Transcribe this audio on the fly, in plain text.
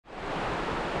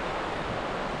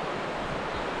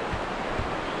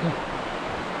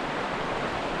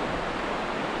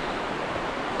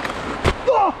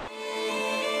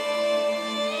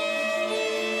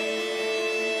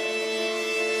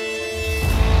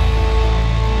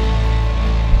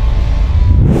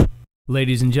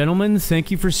Ladies and gentlemen,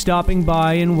 thank you for stopping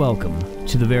by and welcome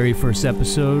to the very first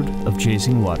episode of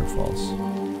Chasing Waterfalls.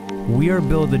 We are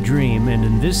Bill the Dream, and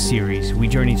in this series, we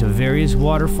journey to various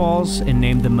waterfalls and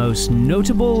name the most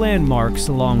notable landmarks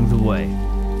along the way.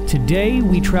 Today,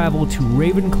 we travel to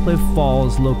Ravencliff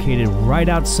Falls, located right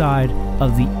outside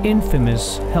of the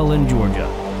infamous Helen, Georgia.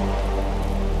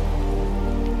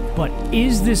 But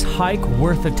is this hike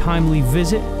worth a timely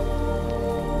visit?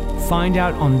 Find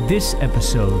out on this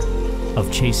episode of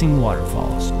Chasing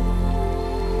Waterfalls.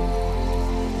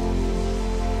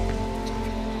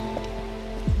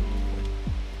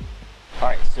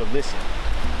 Alright, so listen,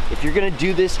 if you're gonna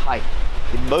do this hike,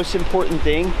 the most important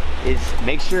thing is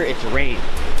make sure it's rained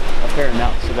a fair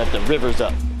amount so that the river's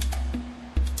up.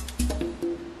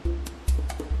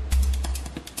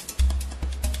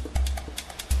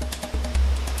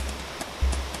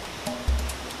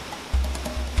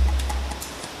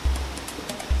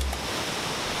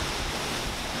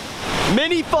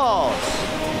 Mini Falls!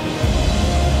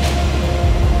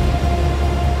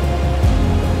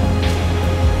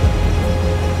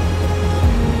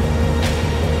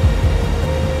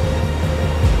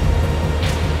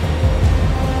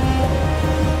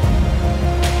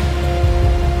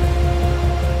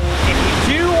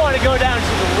 Go down to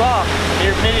the rock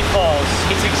near Mini Falls.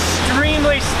 It's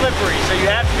extremely slippery, so you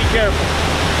have to be careful.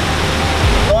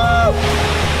 Whoa!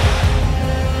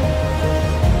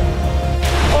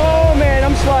 Oh man,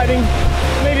 I'm sliding.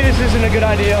 Maybe this isn't a good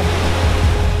idea.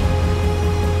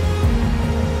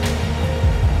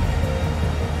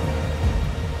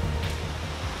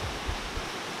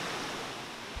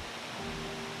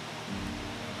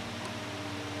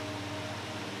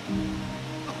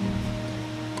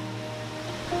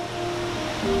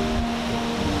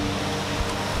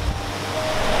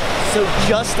 So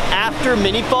just after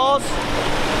Mini Falls,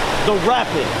 the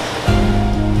rapids.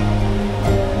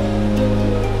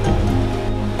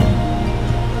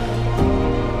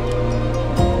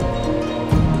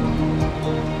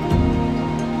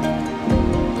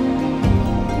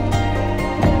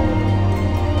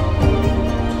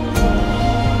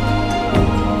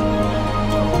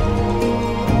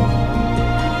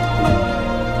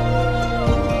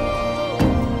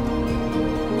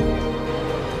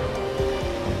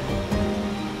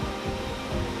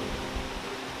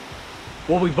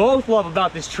 What we both love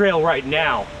about this trail right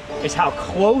now is how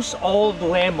close all of the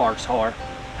landmarks are,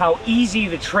 how easy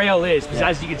the trail is, because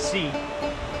as you can see,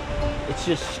 it's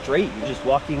just straight. You're just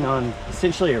walking on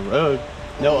essentially a road.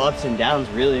 No ups and downs,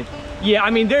 really. Yeah, I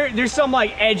mean, there's some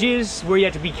like edges where you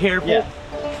have to be careful,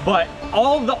 but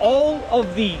all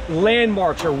of the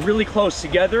landmarks are really close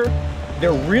together.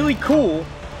 They're really cool,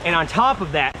 and on top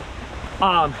of that,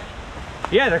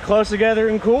 yeah, they're close together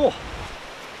and cool.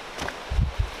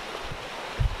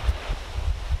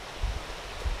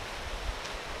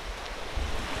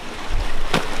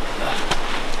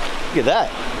 Look at that.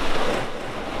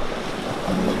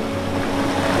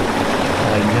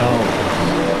 I know.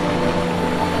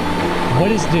 What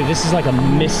is this? This is like a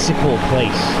mystical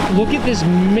place. Look at this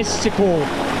mystical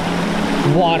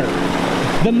water.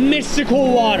 The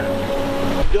mystical water.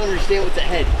 You don't understand what's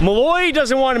ahead. Malloy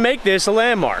doesn't want to make this a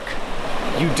landmark.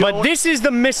 You don't? But this is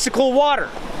the mystical water.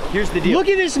 Here's the deal. Look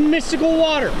at this mystical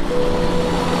water.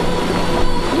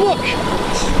 Look.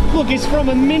 Look, it's from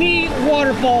a mini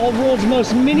waterfall, world's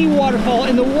most mini waterfall,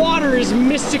 and the water is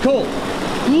mystical.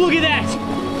 Look at that.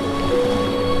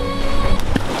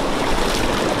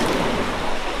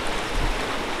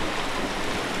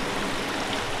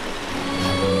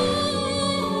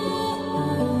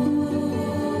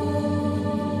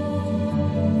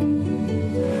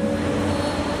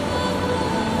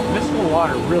 Mystical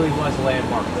water really was a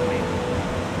landmark to me.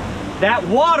 That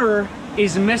water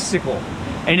is mystical.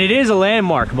 And it is a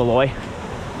landmark, Malloy.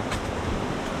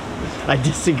 I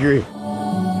disagree.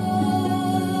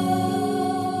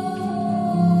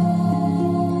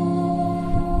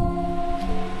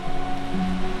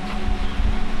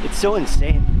 It's so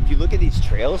insane. If you look at these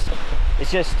trails,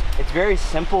 it's very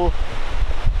simple,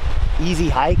 easy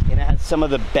hike, and it has some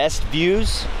of the best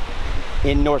views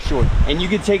in North Shore. And you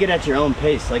can take it at your own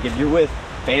pace. Like if you're with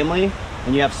family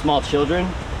and you have small children,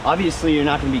 obviously you're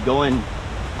not gonna be going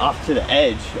off to the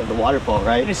edge of the waterfall,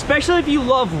 right? And especially if you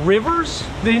love rivers,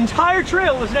 the entire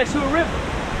trail is next to a river.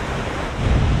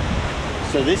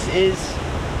 So this is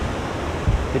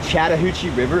the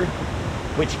Chattahoochee River,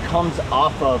 which comes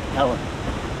off of Helen.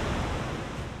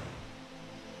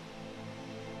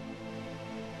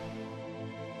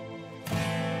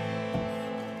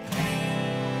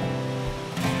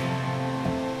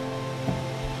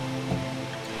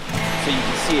 So you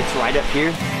can see it's right up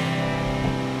here.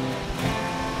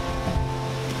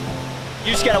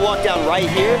 You just gotta walk down right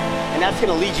here, and that's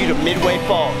gonna lead you to Midway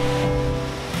Falls.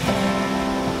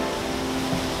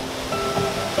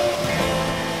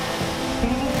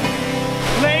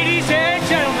 Ladies and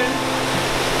gentlemen,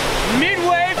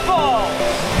 Midway Falls.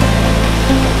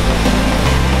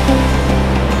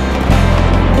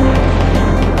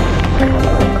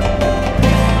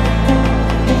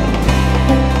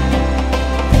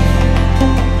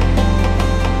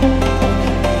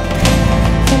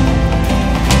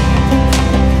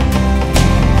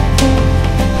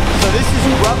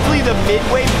 The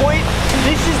midway point.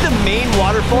 This is the main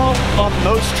waterfall on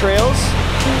most trails.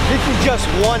 This is just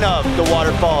one of the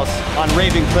waterfalls on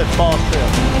Ravencliff Falls Trail.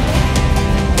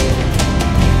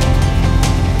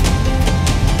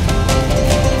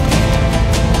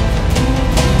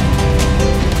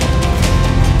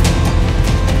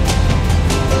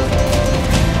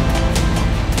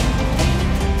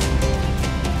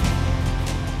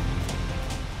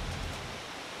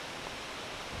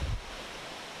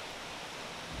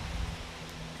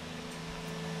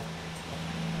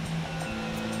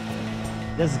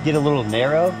 It does get a little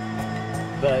narrow,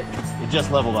 but it just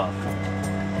leveled off.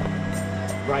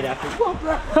 Right after. So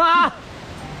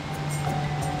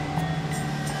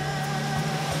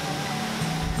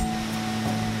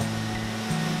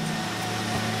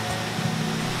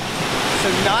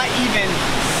not even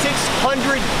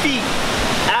 600 feet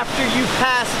after you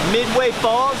pass Midway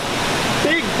Falls,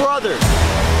 Big Brother.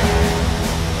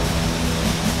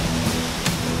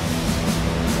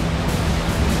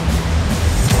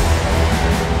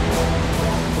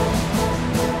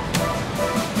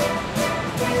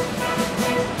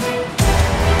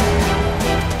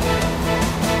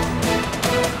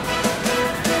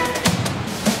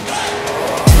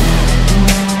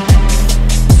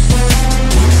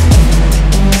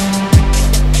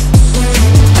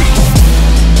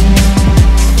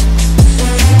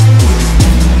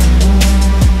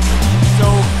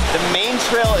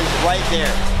 Right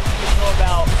there. So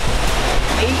about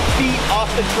 8 feet off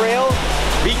the trail.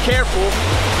 Be careful,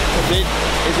 because it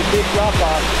is a big drop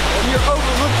off, and you're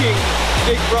overlooking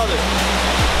Big Brother.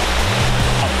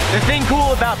 The thing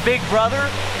cool about Big Brother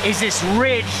is this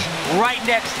ridge right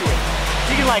next to it.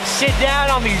 You can like sit down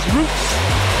on these roots,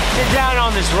 sit down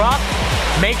on this rock.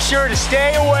 Make sure to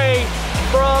stay away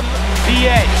from the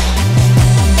edge.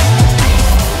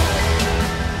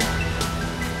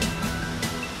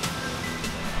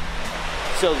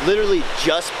 So literally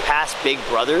just past Big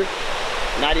Brother,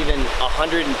 not even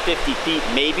 150 feet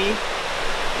maybe,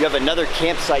 you have another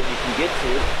campsite you can get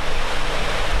to.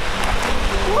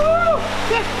 Woo!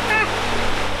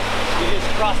 You just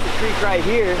cross the creek right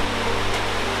here.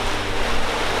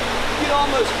 You can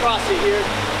almost cross it here,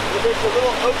 but there's a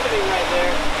little opening right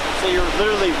there. So you're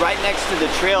literally right next to the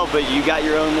trail, but you got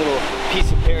your own little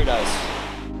piece of paradise.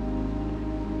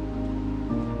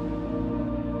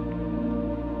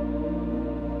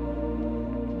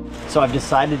 So I've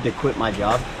decided to quit my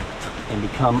job and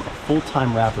become a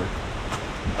full-time rapper.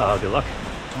 Good luck.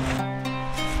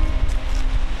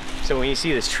 So when you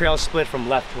see this trail split from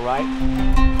left to right,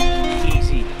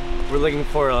 easy. We're looking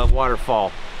for a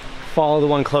waterfall. Follow the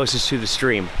one closest to the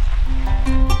stream.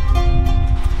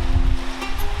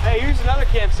 Hey, here's another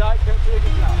campsite. Come check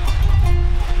it out.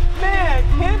 Man,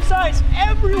 campsites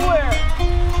everywhere.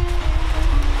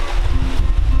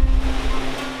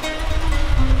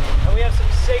 And we have some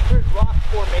sacred rock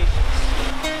formations.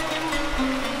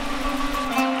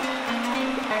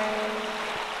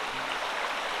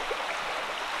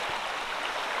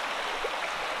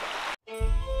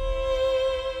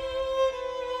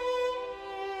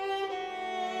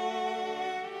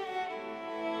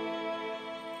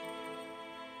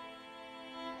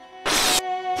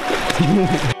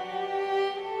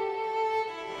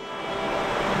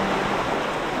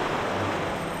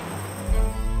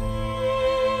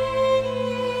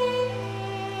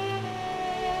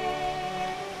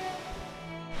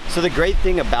 So the great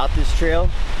thing about this trail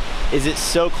is it's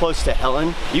so close to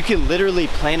Helen. You can literally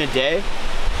plan a day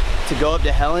to go up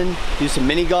to Helen, do some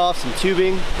mini golf, some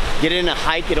tubing, get in a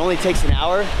hike. It only takes an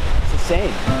hour. It's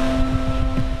insane.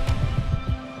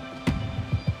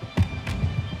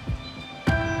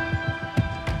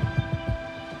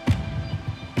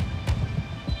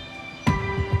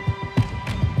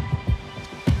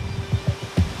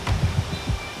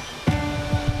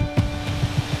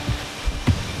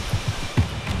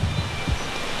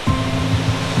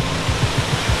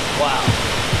 Wow.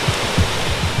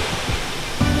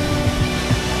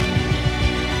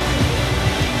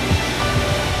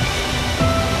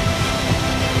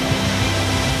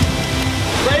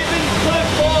 Ravencliff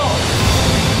Falls.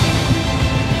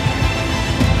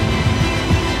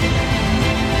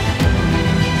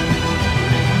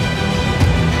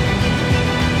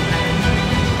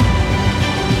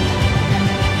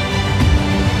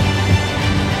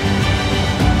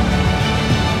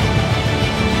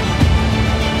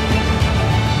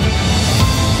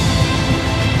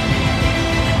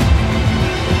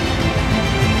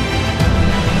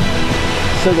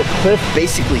 So the cliff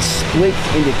basically splits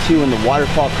into two and the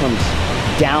waterfall comes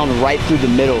down right through the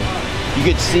middle. You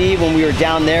could see when we were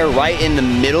down there, right in the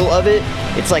middle of it,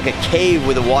 it's like a cave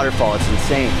with a waterfall. It's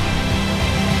insane.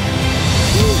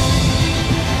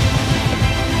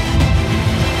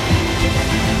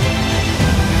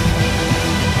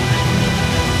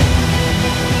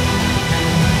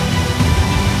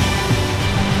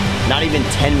 Not even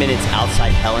 10 minutes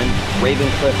outside Helen,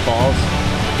 Ravencliff Falls.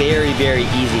 Very, very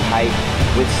easy hike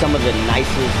with some of the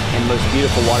nicest and most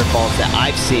beautiful waterfalls that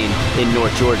I've seen in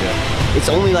North Georgia. It's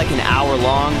only like an hour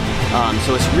long,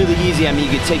 so it's really easy. I mean,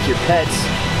 you could take your pets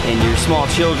and your small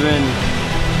children.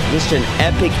 Just an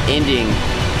epic ending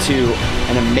to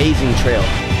an amazing trail.